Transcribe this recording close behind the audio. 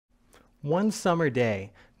One summer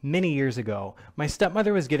day, many years ago, my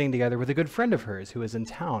stepmother was getting together with a good friend of hers who was in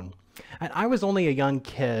town. And I was only a young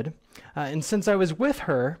kid, and since I was with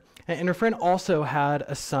her, and her friend also had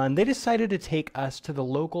a son, they decided to take us to the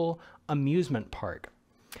local amusement park.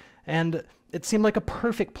 And it seemed like a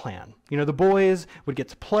perfect plan. You know, the boys would get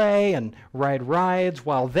to play and ride rides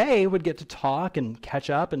while they would get to talk and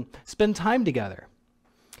catch up and spend time together.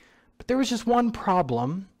 But there was just one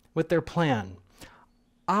problem with their plan.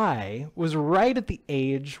 I was right at the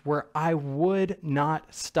age where I would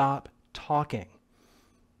not stop talking.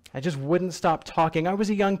 I just wouldn't stop talking. I was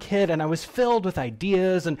a young kid and I was filled with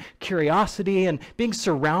ideas and curiosity, and being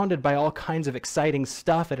surrounded by all kinds of exciting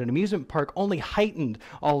stuff at an amusement park only heightened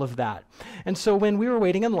all of that. And so when we were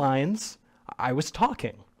waiting in lines, I was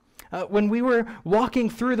talking. When we were walking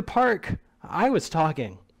through the park, I was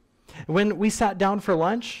talking. When we sat down for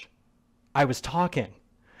lunch, I was talking.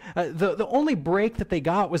 The only break that they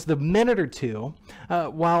got was the minute or two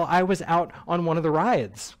while I was out on one of the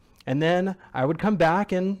rides. And then I would come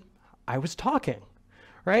back and I was talking,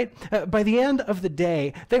 right? By the end of the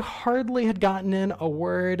day, they hardly had gotten in a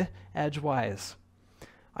word edgewise.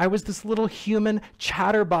 I was this little human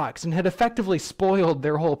chatterbox and had effectively spoiled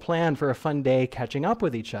their whole plan for a fun day catching up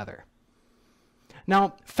with each other.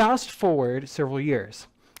 Now, fast forward several years.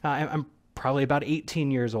 I'm probably about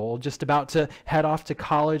 18 years old, just about to head off to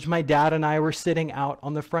college. My dad and I were sitting out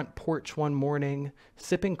on the front porch one morning,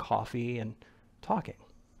 sipping coffee and talking.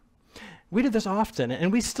 We did this often, and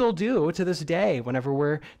we still do to this day whenever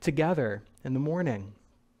we're together in the morning.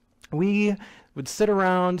 We would sit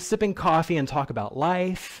around sipping coffee and talk about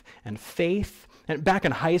life and faith. And back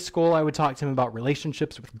in high school, I would talk to him about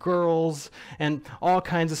relationships with girls and all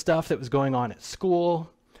kinds of stuff that was going on at school.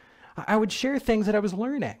 I would share things that I was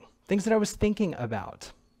learning, things that I was thinking about.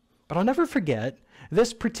 But I'll never forget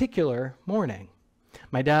this particular morning.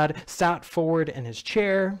 My dad sat forward in his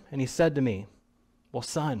chair and he said to me, "Well,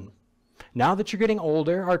 son, now that you're getting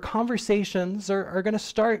older, our conversations are going to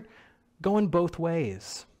start going both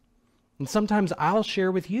ways. And sometimes I'll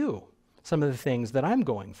share with you some of the things that I'm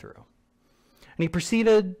going through." And he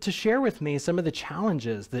proceeded to share with me some of the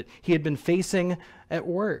challenges that he had been facing at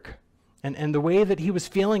work and the way that he was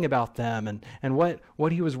feeling about them and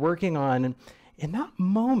what he was working on. And in that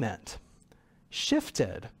moment,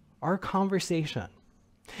 shifted our conversation.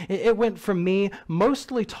 It went from me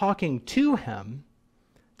mostly talking to him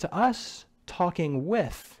to us talking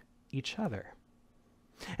with each other.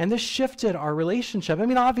 And this shifted our relationship. I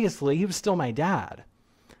mean, obviously, he was still my dad,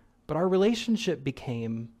 but our relationship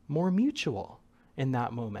became more mutual in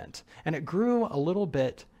that moment, and it grew a little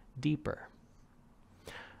bit deeper.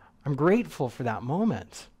 I'm grateful for that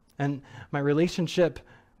moment and my relationship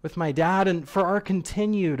with my dad, and for our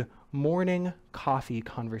continued morning coffee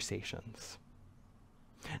conversations.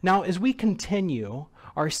 Now, as we continue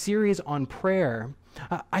our series on prayer,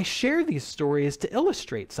 I share these stories to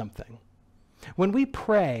illustrate something. When we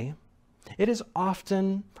pray, it is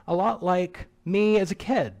often a lot like me as a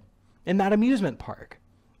kid in that amusement park,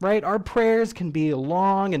 right? Our prayers can be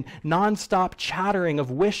long and nonstop chattering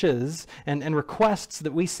of wishes and requests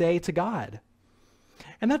that we say to God.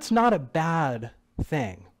 And that's not a bad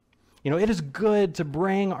thing. You know, it is good to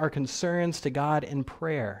bring our concerns to God in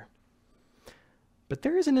prayer. But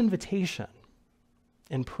there is an invitation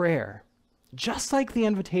in prayer, just like the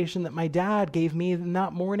invitation that my dad gave me in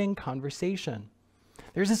that morning conversation.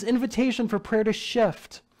 There's this invitation for prayer to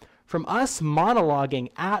shift from us monologuing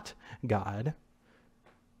at God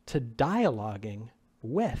to dialoguing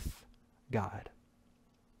with God.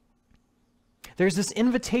 There's this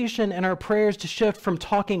invitation in our prayers to shift from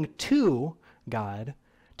talking to God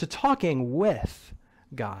to talking with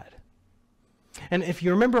God. And if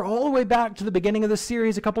you remember all the way back to the beginning of the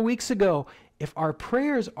series a couple weeks ago, if our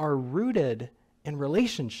prayers are rooted in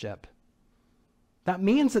relationship, that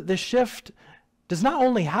means that this shift does not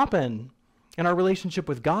only happen in our relationship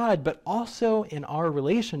with God, but also in our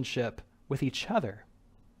relationship with each other.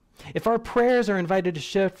 If our prayers are invited to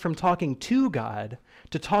shift from talking to God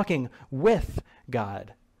to talking with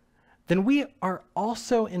God, then we are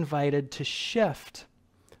also invited to shift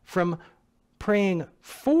from praying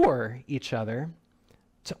for each other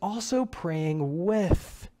to also praying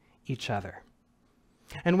with each other.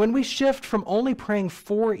 And when we shift from only praying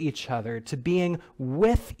for each other to being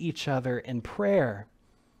with each other in prayer,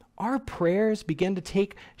 our prayers begin to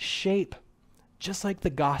take shape just like the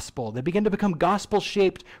gospel. They begin to become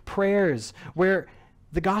gospel-shaped prayers where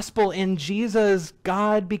the gospel in Jesus,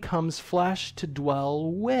 God becomes flesh to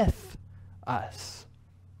dwell with us.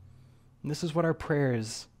 And this is what our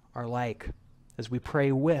prayers are like as we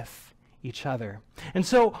pray with each other. And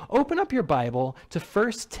so open up your Bible to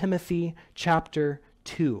 1 Timothy chapter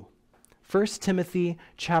 2. 1 Timothy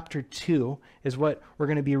chapter 2 is what we're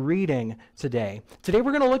going to be reading today. Today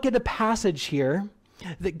we're going to look at a passage here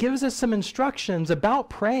that gives us some instructions about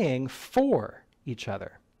praying for each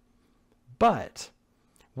other. But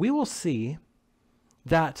we will see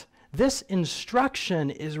that this instruction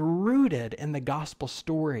is rooted in the gospel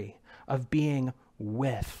story of being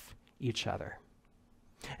with each other.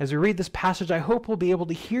 As we read this passage, I hope we'll be able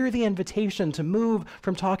to hear the invitation to move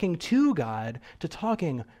from talking to God to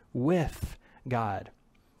talking with God,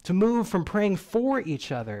 to move from praying for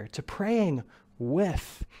each other to praying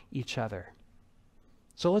with each other.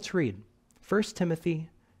 So let's read 1 Timothy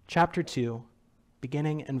chapter 2,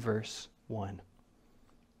 beginning in verse 1.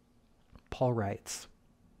 Paul writes,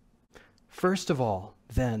 "First of all,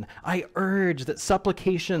 then, I urge that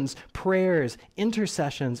supplications, prayers,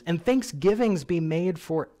 intercessions, and thanksgivings be made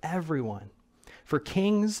for everyone, for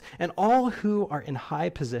kings and all who are in high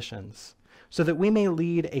positions, so that we may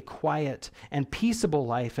lead a quiet and peaceable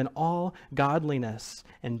life in all godliness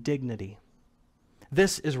and dignity.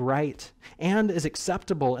 This is right and is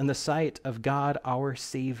acceptable in the sight of God our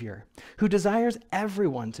Savior, who desires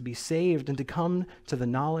everyone to be saved and to come to the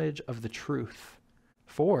knowledge of the truth.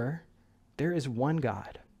 For there is one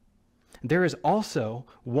God. There is also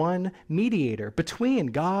one mediator between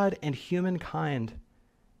God and humankind,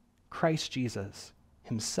 Christ Jesus,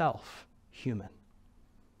 himself human,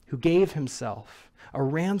 who gave himself a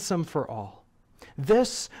ransom for all.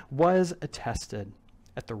 This was attested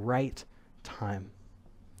at the right time."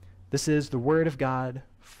 This is the word of God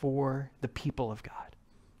for the people of God.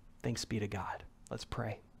 Thanks be to God. Let's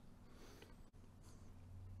pray.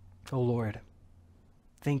 Oh Lord,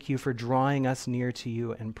 thank you for drawing us near to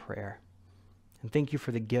you in prayer. And thank you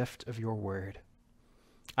for the gift of your word.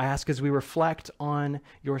 I ask as we reflect on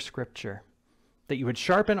your scripture, that you would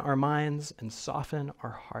sharpen our minds and soften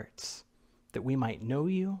our hearts, that we might know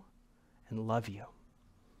you and love you.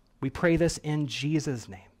 We pray this in Jesus'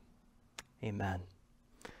 name. Amen.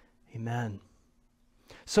 Amen.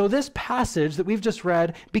 So this passage that we've just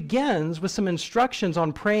read begins with some instructions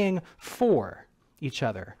on praying for each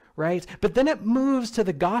other, right? But then it moves to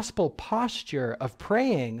the gospel posture of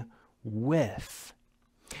praying with.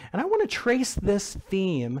 And I want to trace this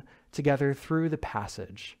theme together through the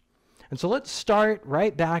passage. And so let's start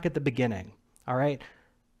right back at the beginning, all right?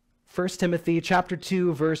 1 Timothy chapter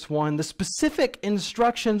 2, verse 1, the specific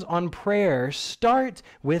instructions on prayer start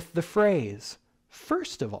with the phrase,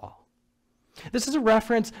 "First of all." This is a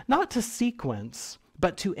reference not to sequence,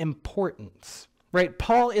 but to importance, right?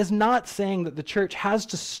 Paul is not saying that the church has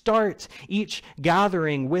to start each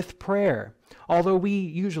gathering with prayer, although we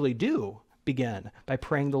usually do begin by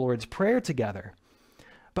praying the Lord's Prayer together.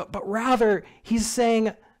 But rather, he's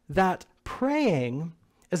saying that praying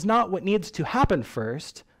is not what needs to happen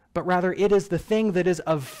first, but rather it is the thing that is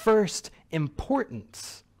of first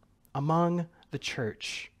importance among the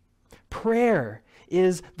church. Prayer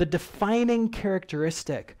is the defining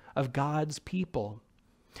characteristic of God's people.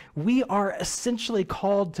 We are essentially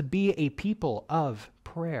called to be a people of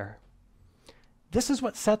prayer. This is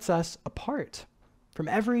what sets us apart from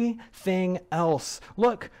everything else.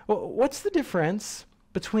 Look, what's the difference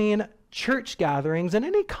between church gatherings and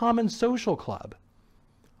any common social club?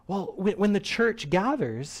 Well, when the church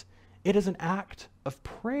gathers, it is an act of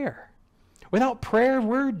prayer. Without prayer,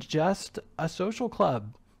 we're just a social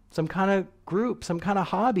club, some kind of group, some kind of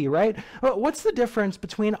hobby, right? What's the difference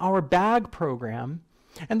between our bag program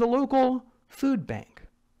and the local food bank?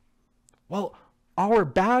 Well, our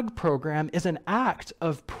bag program is an act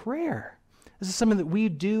of prayer. This is something that we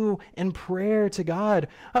do in prayer to God.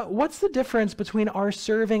 What's the difference between our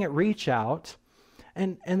serving at Reach Out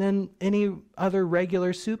and then any other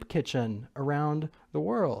regular soup kitchen around the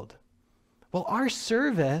world? Well, our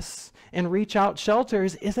service in Reach Out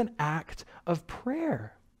shelters is an act of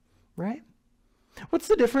prayer, right? What's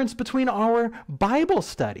the difference between our Bible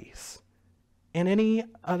studies and any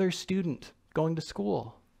other student going to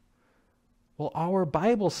school? Well, our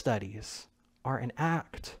Bible studies are an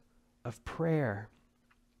act of prayer.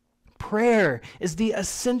 Prayer is the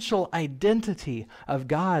essential identity of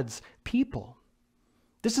God's people.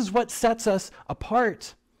 This is what sets us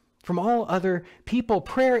apart from all other people.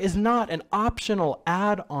 Prayer is not an optional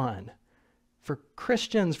add-on. For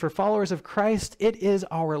Christians, for followers of Christ, it is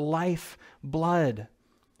our lifeblood.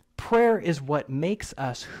 Prayer is what makes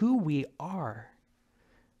us who we are.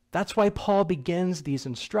 That's why Paul begins these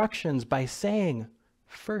instructions by saying,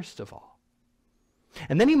 first of all.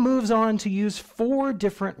 And then he moves on to use 4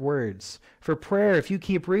 different words for prayer. If you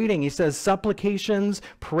keep reading, he says supplications,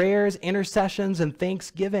 prayers, intercessions, and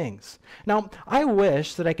thanksgivings. Now, I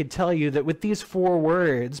wish that I could tell you that with these 4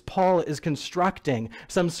 words, Paul is constructing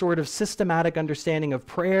some sort of systematic understanding of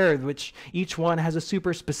prayer, which each one has a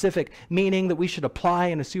super specific meaning that we should apply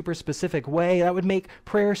in a super specific way. That would make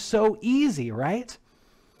prayer so easy, right?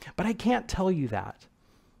 But I can't tell you that.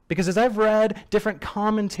 Because as I've read different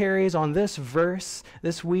commentaries on this verse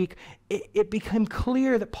this week, it became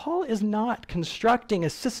clear that Paul is not constructing a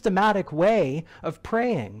systematic way of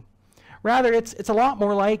praying. Rather, it's a lot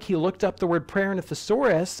more like he looked up the word prayer in a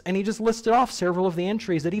thesaurus and he just listed off several of the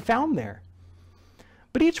entries that he found there.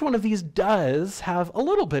 But each one of these does have a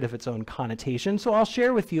little bit of its own connotation, so I'll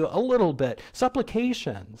share with you a little bit.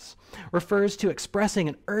 Supplications refers to expressing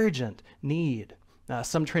an urgent need.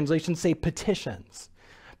 Some translations say petitions.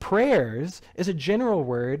 Prayers is a general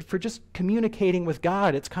word for just communicating with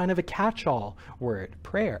God. It's kind of a catch-all word,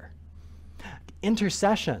 prayer.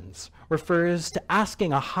 Intercessions refers to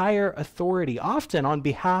asking a higher authority, often on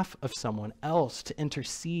behalf of someone else, to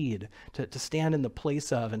intercede, to stand in the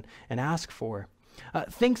place of and ask for.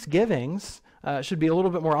 Thanksgivings should be a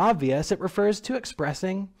little bit more obvious. It refers to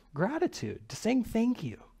expressing gratitude, to saying thank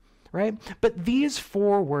you. Right? But these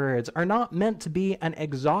 4 words are not meant to be an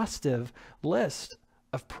exhaustive list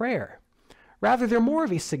of prayer. Rather, they're more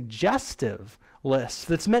of a suggestive list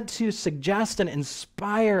that's meant to suggest and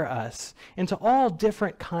inspire us into all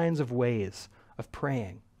different kinds of ways of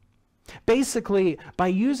praying. Basically, by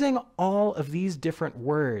using all of these different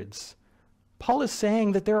words, Paul is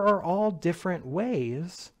saying that there are all different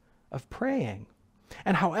ways of praying.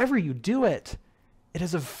 And however you do it, it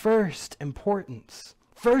is of first importance.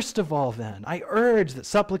 First of all, then, I urge that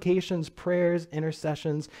supplications, prayers,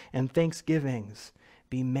 intercessions, and thanksgivings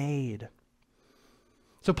be made.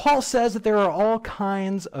 So Paul says that there are all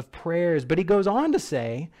kinds of prayers, but he goes on to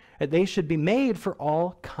say that they should be made for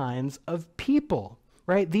all kinds of people,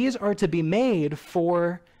 right? These are to be made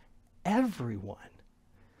for everyone.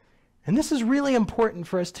 And this is really important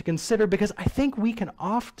for us to consider because I think we can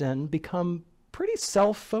often become pretty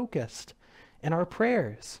self-focused in our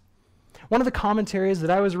prayers. One of the commentaries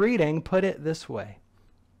that I was reading put it this way.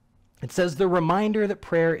 It says, the reminder that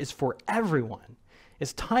prayer is for everyone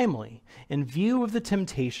is timely in view of the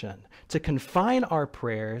temptation to confine our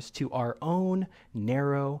prayers to our own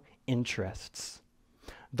narrow interests.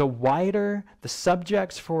 The wider the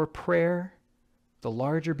subjects for prayer, the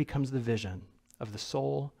larger becomes the vision of the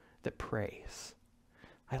soul that prays.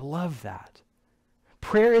 I love that.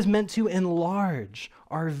 Prayer is meant to enlarge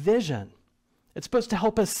our vision. It's supposed to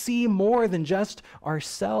help us see more than just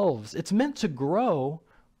ourselves. It's meant to grow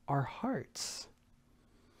our hearts.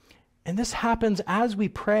 And this happens as we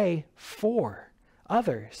pray for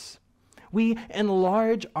others. We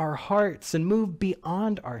enlarge our hearts and move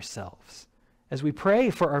beyond ourselves as we pray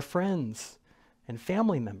for our friends and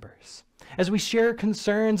family members, as we share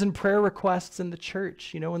concerns and prayer requests in the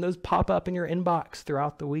church, when those pop up in your inbox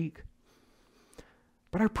throughout the week.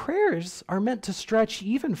 But our prayers are meant to stretch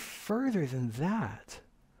even further than that.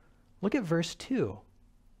 Look at verse 2.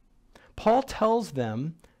 Paul tells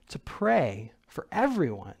them to pray for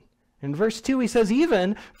everyone. In verse 2, he says,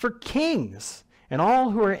 even for kings and all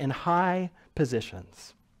who are in high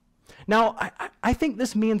positions. Now, I think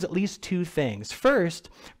this means at least 2 things. First,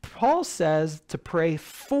 Paul says to pray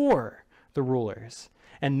for the rulers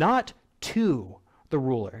and not to the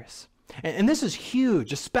rulers. And this is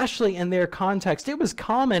huge, especially in their context. It was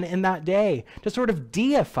common in that day to sort of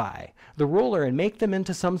deify the ruler and make them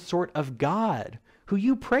into some sort of god who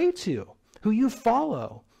you pray to, who you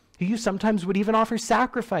follow, who you sometimes would even offer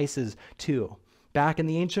sacrifices to back in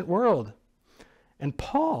the ancient world. And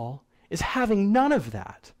Paul is having none of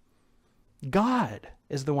that. God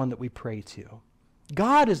is the one that we pray to.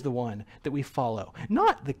 God is the one that we follow,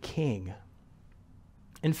 not the king.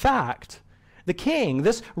 In fact, the king,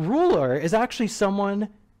 this ruler, is actually someone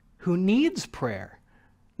who needs prayer.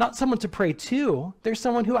 Not someone to pray to. There's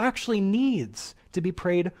someone who actually needs to be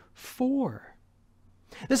prayed for.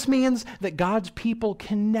 This means that God's people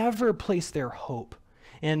can never place their hope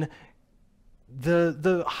in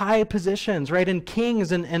the high positions, right? In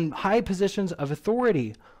kings and high positions of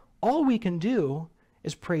authority. All we can do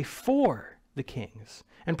is pray for the kings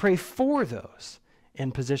and pray for those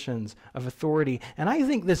in positions of authority. And I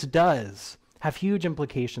think this does have huge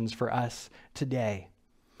implications for us today,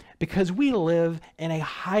 because we live in a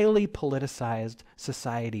highly politicized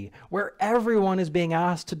society where everyone is being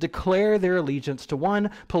asked to declare their allegiance to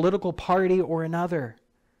one political party or another.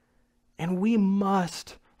 And we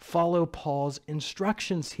must follow Paul's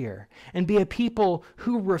instructions here and be a people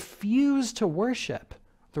who refuse to worship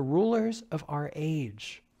the rulers of our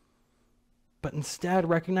age, but instead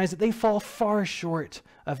recognize that they fall far short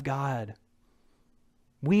of God.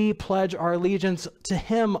 We pledge our allegiance to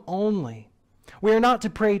him only. We are not to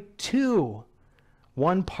pray to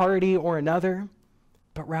one party or another,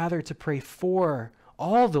 but rather to pray for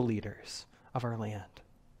all the leaders of our land.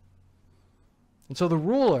 And so the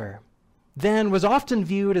ruler then was often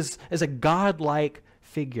viewed as a godlike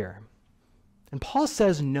figure. And Paul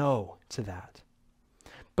says no to that.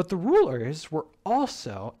 But the rulers were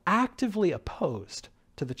also actively opposed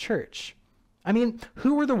to the church. I mean,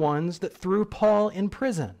 who were the ones that threw Paul in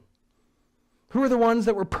prison? Who were the ones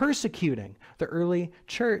that were persecuting the early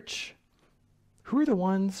church? Who are the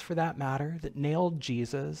ones, for that matter, that nailed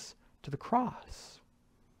Jesus to the cross?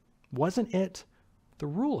 Wasn't it the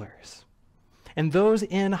rulers and those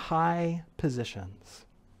in high positions?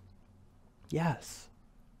 Yes.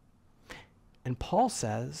 And Paul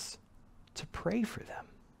says to pray for them.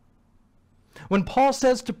 When Paul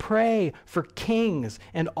says to pray for kings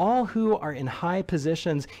and all who are in high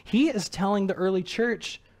positions, he is telling the early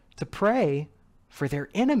church to pray for their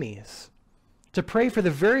enemies, to pray for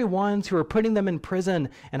the very ones who are putting them in prison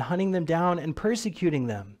and hunting them down and persecuting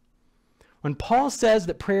them. When Paul says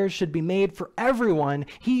that prayers should be made for everyone,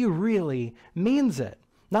 he really means it.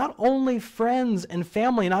 Not only friends and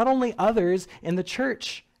family, not only others in the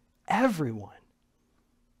church, everyone.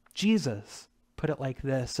 Jesus put it like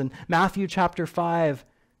this in Matthew chapter 5,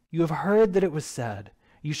 "You have heard that it was said,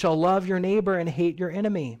 'You shall love your neighbor and hate your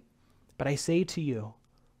enemy.' But I say to you,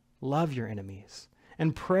 love your enemies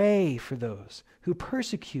and pray for those who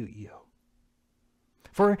persecute you.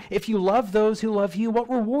 For if you love those who love you, what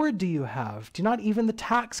reward do you have? Do not even the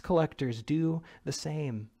tax collectors do the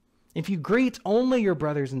same? If you greet only your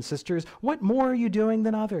brothers and sisters, what more are you doing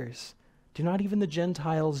than others? Do not even the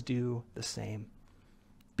Gentiles do the same?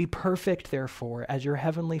 Be perfect, therefore, as your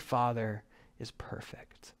heavenly Father is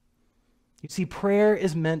perfect." You see, prayer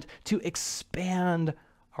is meant to expand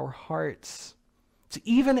our hearts, to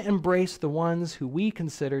even embrace the ones who we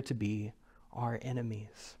consider to be our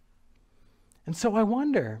enemies. And so I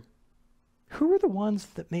wonder, who are the ones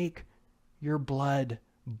that make your blood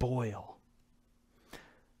boil?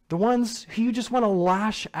 The ones who you just want to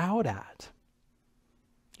lash out at?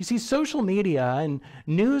 You see, social media and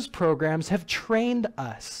news programs have trained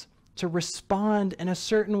us to respond in a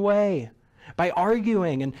certain way by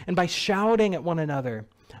arguing and by shouting at one another.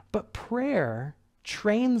 But prayer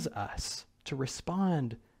trains us to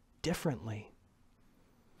respond differently.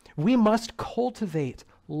 We must cultivate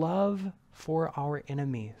love for our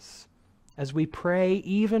enemies as we pray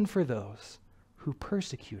even for those who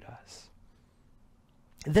persecute us.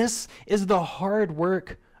 This is the hard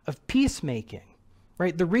work of peacemaking.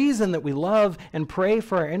 Right? The reason that we love and pray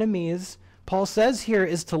for our enemies, Paul says here,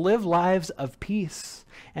 is to live lives of peace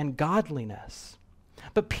and godliness.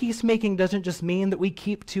 But peacemaking doesn't just mean that we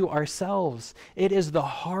keep to ourselves. It is the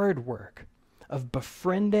hard work of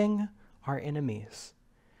befriending our enemies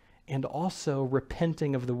and also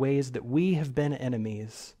repenting of the ways that we have been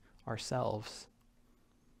enemies ourselves.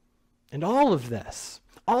 And all of this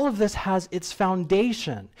has its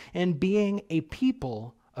foundation in being a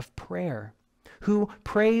people of prayer, who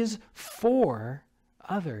prays for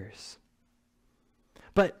others.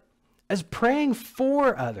 But as praying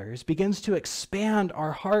for others begins to expand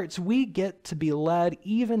our hearts, we get to be led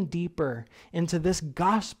even deeper into this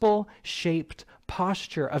gospel-shaped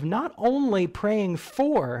posture of not only praying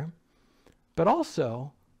for, but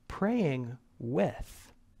also praying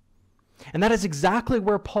with. And that is exactly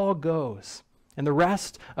where Paul goes in the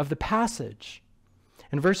rest of the passage.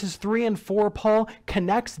 In verses 3 and 4, Paul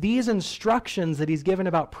connects these instructions that he's given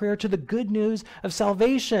about prayer to the good news of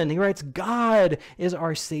salvation. He writes, God is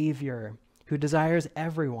our Savior who desires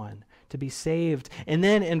everyone to be saved. And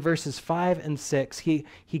then in verses 5 and 6, he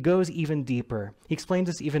goes even deeper. He explains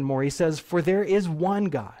this even more. He says, "For there is one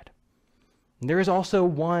God, and there is also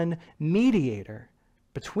one mediator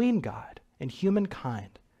between God and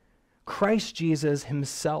humankind, Christ Jesus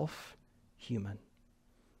himself human,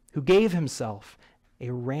 who gave himself a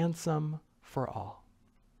ransom for all."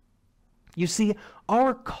 You see,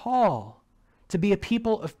 our call to be a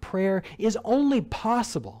people of prayer is only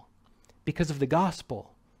possible because of the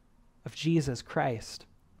gospel of Jesus Christ.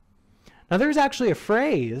 Now, there's actually a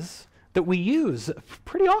phrase that we use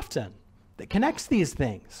pretty often that connects these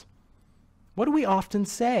things. What do we often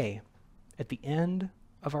say at the end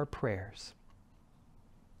of our prayers?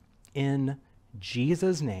 In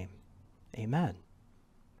Jesus' name, amen.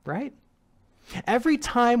 Right? Every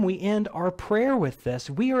time we end our prayer with this,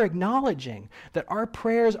 we are acknowledging that our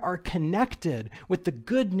prayers are connected with the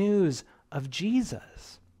good news of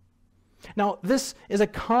Jesus. Now, this is a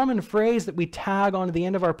common phrase that we tag onto the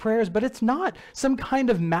end of our prayers, but it's not some kind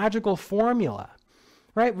of magical formula,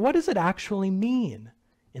 right? What does it actually mean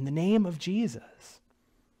in the name of Jesus?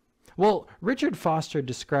 Well, Richard Foster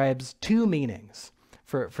describes two meanings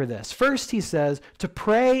for this. First, he says, to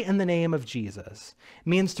pray in the name of Jesus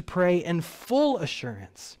means to pray in full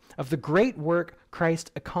assurance of the great work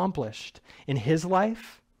Christ accomplished in his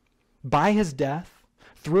life, by his death,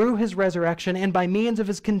 through his resurrection, and by means of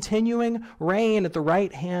his continuing reign at the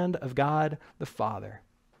right hand of God the Father.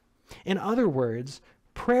 In other words,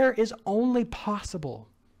 prayer is only possible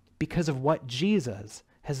because of what Jesus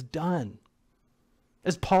has done.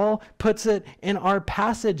 As Paul puts it in our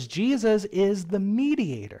passage, Jesus is the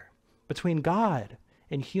mediator between God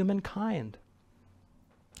and humankind.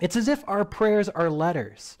 It's as if our prayers are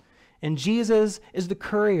letters, and Jesus is the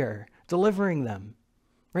courier delivering them,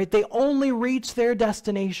 right? They only reach their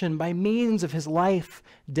destination by means of his life,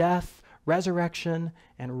 death, resurrection,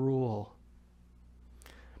 and rule.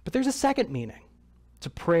 But there's a second meaning to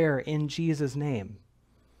prayer in Jesus' name.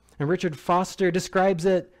 And Richard Foster describes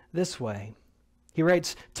it this way. He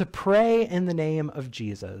writes, to pray in the name of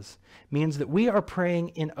Jesus means that we are praying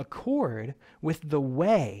in accord with the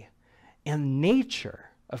way and nature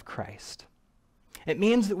of Christ. It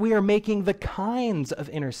means that we are making the kinds of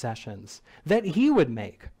intercessions that he would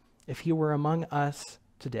make if he were among us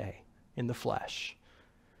today in the flesh.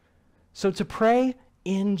 So to pray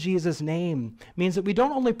in Jesus' name means that we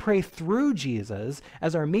don't only pray through Jesus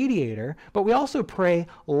as our mediator, but we also pray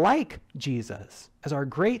like Jesus as our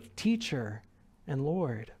great teacher and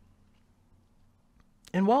Lord.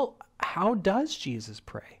 And well, how does Jesus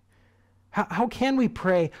pray? How can we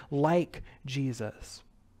pray like Jesus?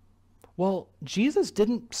 Well, Jesus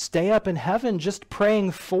didn't stay up in heaven just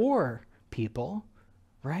praying for people,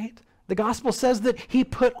 right? The gospel says that he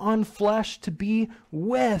put on flesh to be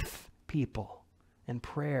with people in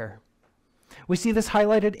prayer. We see this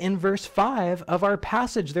highlighted in verse 5 of our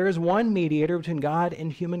passage. There is one mediator between God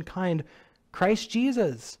and humankind, Christ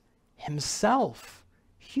Jesus, himself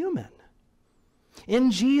human. In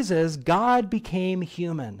Jesus, God became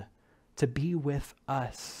human to be with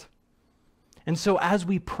us. And so as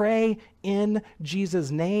we pray in Jesus'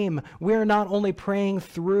 name, we're not only praying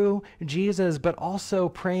through Jesus, but also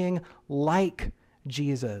praying like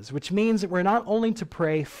Jesus, which means that we're not only to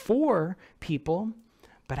pray for people,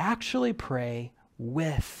 but actually pray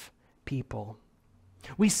with people.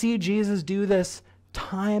 We see Jesus do this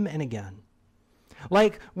time and again.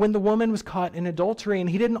 Like when the woman was caught in adultery and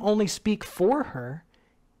he didn't only speak for her,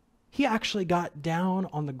 he actually got down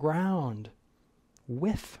on the ground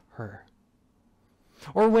with her.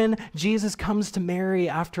 Or when Jesus comes to Mary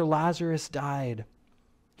after Lazarus died,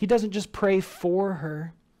 he doesn't just pray for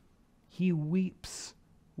her, he weeps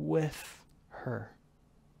with her.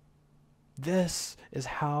 This is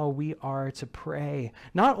how we are to pray,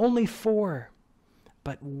 not only for,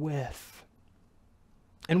 but with.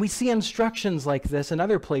 And we see instructions like this in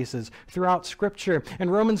other places throughout Scripture. In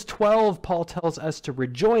Romans 12, Paul tells us to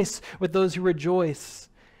rejoice with those who rejoice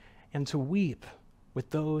and to weep with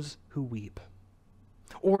those who weep.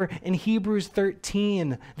 Or in Hebrews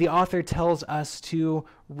 13, the author tells us to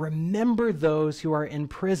remember those who are in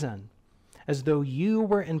prison as though you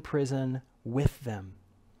were in prison with them.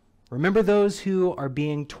 Remember those who are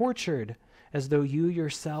being tortured as though you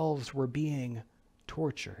yourselves were being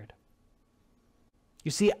tortured.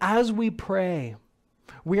 You see, as we pray,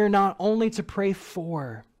 we are not only to pray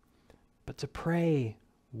for, but to pray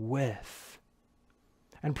with.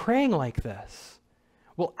 And praying like this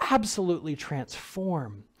will absolutely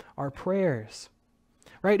transform our prayers,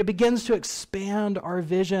 right? It begins to expand our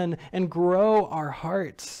vision and grow our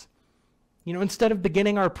hearts. You know, instead of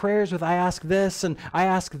beginning our prayers with, I ask this and I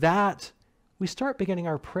ask that, we start beginning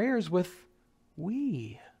our prayers with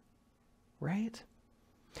we, right?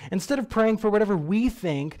 Instead of praying for whatever we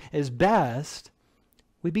think is best,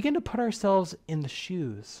 we begin to put ourselves in the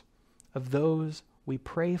shoes of those we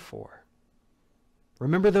pray for.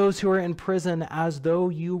 Remember those who are in prison as though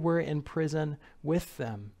you were in prison with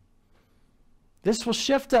them. This will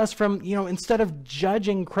shift us from, instead of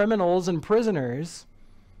judging criminals and prisoners,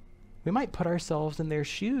 we might put ourselves in their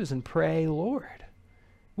shoes and pray, Lord.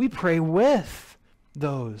 We pray with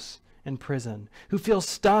those in prison who feel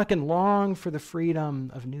stuck and long for the freedom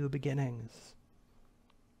of new beginnings.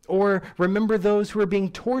 Or remember those who are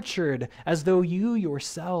being tortured as though you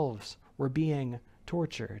yourselves were being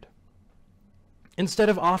tortured. Instead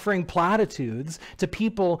of offering platitudes to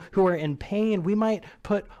people who are in pain, we might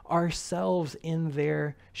put ourselves in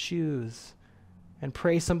their shoes and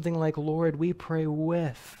pray something like, Lord, we pray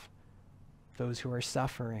with those who are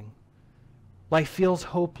suffering. Life feels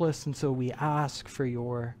hopeless, and so we ask for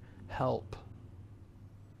your help.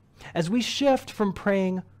 As we shift from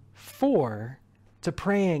praying for to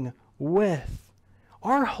praying with,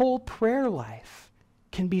 our whole prayer life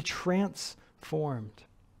can be transformed.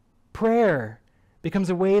 Prayer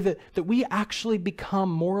becomes a way that we actually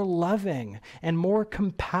become more loving and more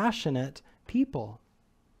compassionate people.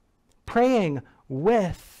 Praying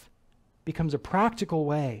with becomes a practical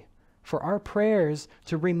way for our prayers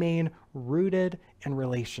to remain rooted in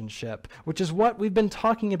relationship, which is what we've been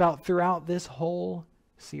talking about throughout this whole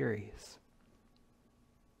series.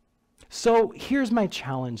 So here's my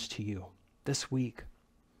challenge to you this week.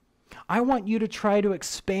 I want you to try to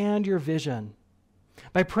expand your vision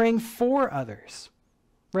by praying for others,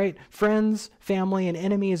 right? Friends, family, and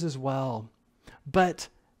enemies as well. But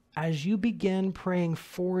as you begin praying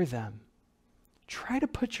for them, try to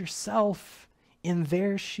put yourself in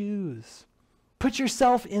their shoes. Put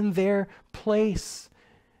yourself in their place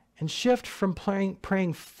and shift from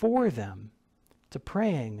praying for them to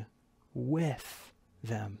praying with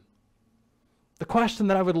them. The question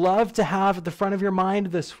that I would love to have at the front of your mind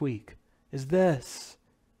this week is this: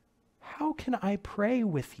 how can I pray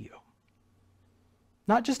with you?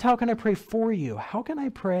 Not just how can I pray for you, how can I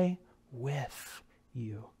pray with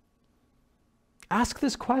you? Ask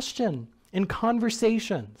this question in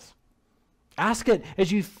conversations. Ask it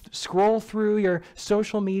as you scroll through your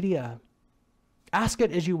social media. Ask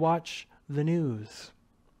it as you watch the news.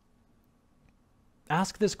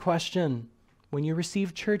 Ask this question when you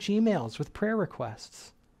receive church emails with prayer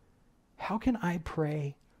requests. How can I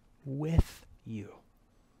pray with you?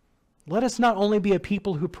 Let us not only be a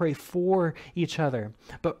people who pray for each other,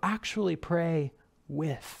 but actually pray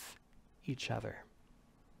with each other.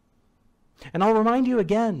 And I'll remind you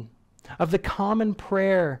again of the common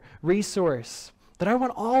prayer resource that I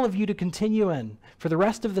want all of you to continue in for the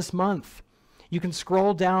rest of this month. You can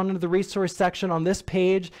scroll down into the resource section on this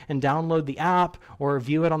page and download the app or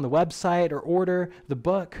view it on the website or order the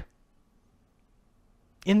book.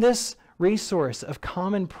 In this resource of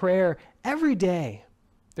common prayer, every day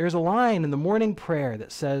there's a line in the morning prayer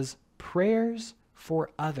that says, prayers for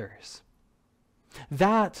others.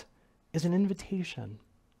 That is an invitation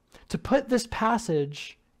to put this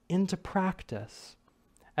passage into practice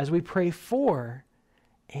as we pray for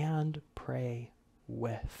and pray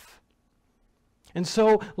with. And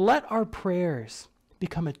so let our prayers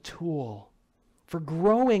become a tool for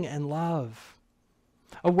growing in love,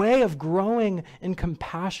 a way of growing in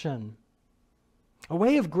compassion, a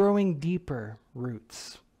way of growing deeper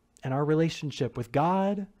roots in our relationship with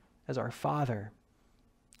God as our Father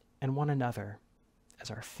and one another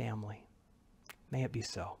as our family. May it be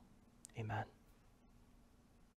so. Amen.